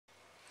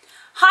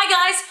Hi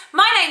guys,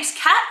 my name's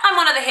Kat. I'm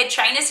one of the head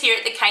trainers here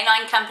at the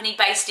Canine Company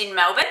based in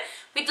Melbourne.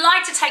 We'd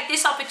like to take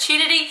this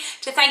opportunity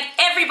to thank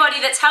everybody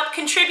that's helped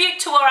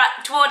contribute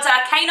towards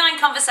our Canine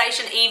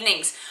Conversation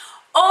evenings.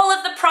 All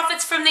of the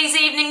profits from these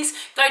evenings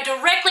go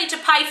directly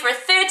to pay for a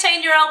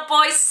 13-year-old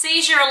boy's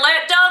seizure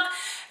alert dog.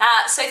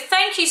 So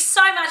thank you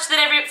so much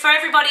for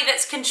everybody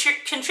that's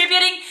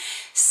contributing.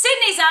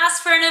 Sydney's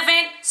asked for an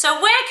event, so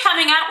we're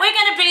coming up. We're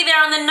going to be there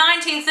on the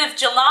 19th of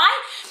July.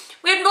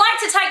 We'd like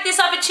to take this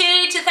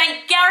opportunity to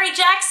thank Gary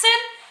Jackson,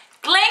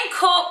 Glenn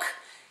Cook,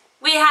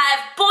 we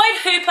have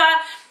Boyd Hooper,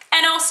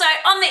 and also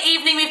on the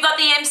evening we've got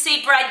the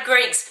MC Brad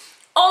Griggs.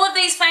 All of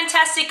these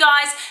fantastic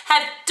guys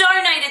have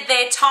donated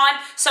their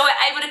time, so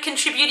we're able to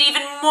contribute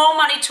even more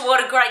money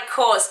toward a great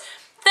cause.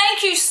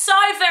 Thank you so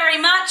very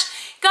much.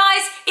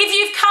 Guys, if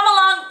you've come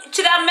along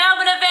to our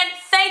Melbourne event,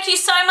 thank you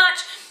so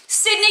much.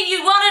 Sydney,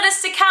 you wanted us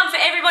to come. For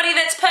everybody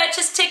that's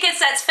purchased tickets,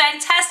 that's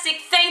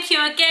fantastic. Thank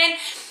you again.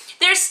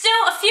 There's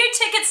still a few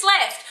tickets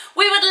left.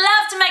 We would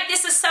love to make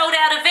this a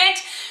sold-out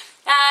event.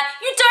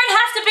 You don't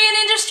have to be an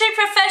industry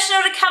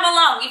professional to come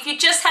along. If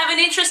you just have an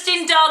interest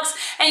in dogs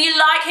and you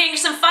like hearing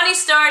some funny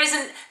stories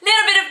and a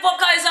little bit of what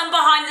goes on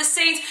behind the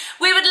scenes,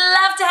 we would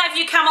love to have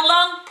you come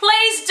along.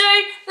 Please do.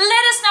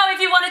 Let us know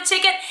if you want a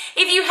ticket.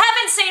 If you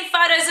haven't seen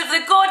photos of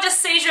the gorgeous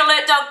seizure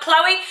alert dog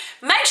Chloe,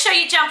 make sure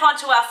you jump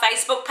onto our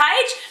Facebook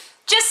page.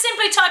 Just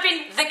simply type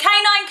in the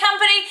Canine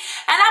Company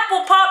and up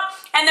will pop,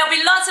 and there'll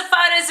be lots of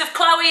photos of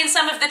Chloe and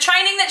some of the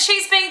training that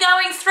she's been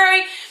going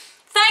through.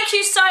 Thank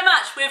you so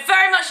much. We're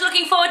very much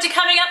looking forward to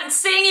coming up and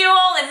seeing you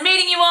all and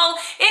meeting you all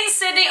in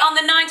Sydney on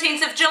the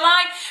 19th of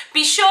July.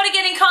 Be sure to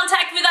get in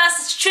contact with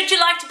us should you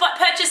like to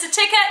purchase a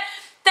ticket.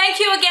 Thank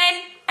you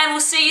again, and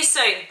we'll see you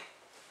soon.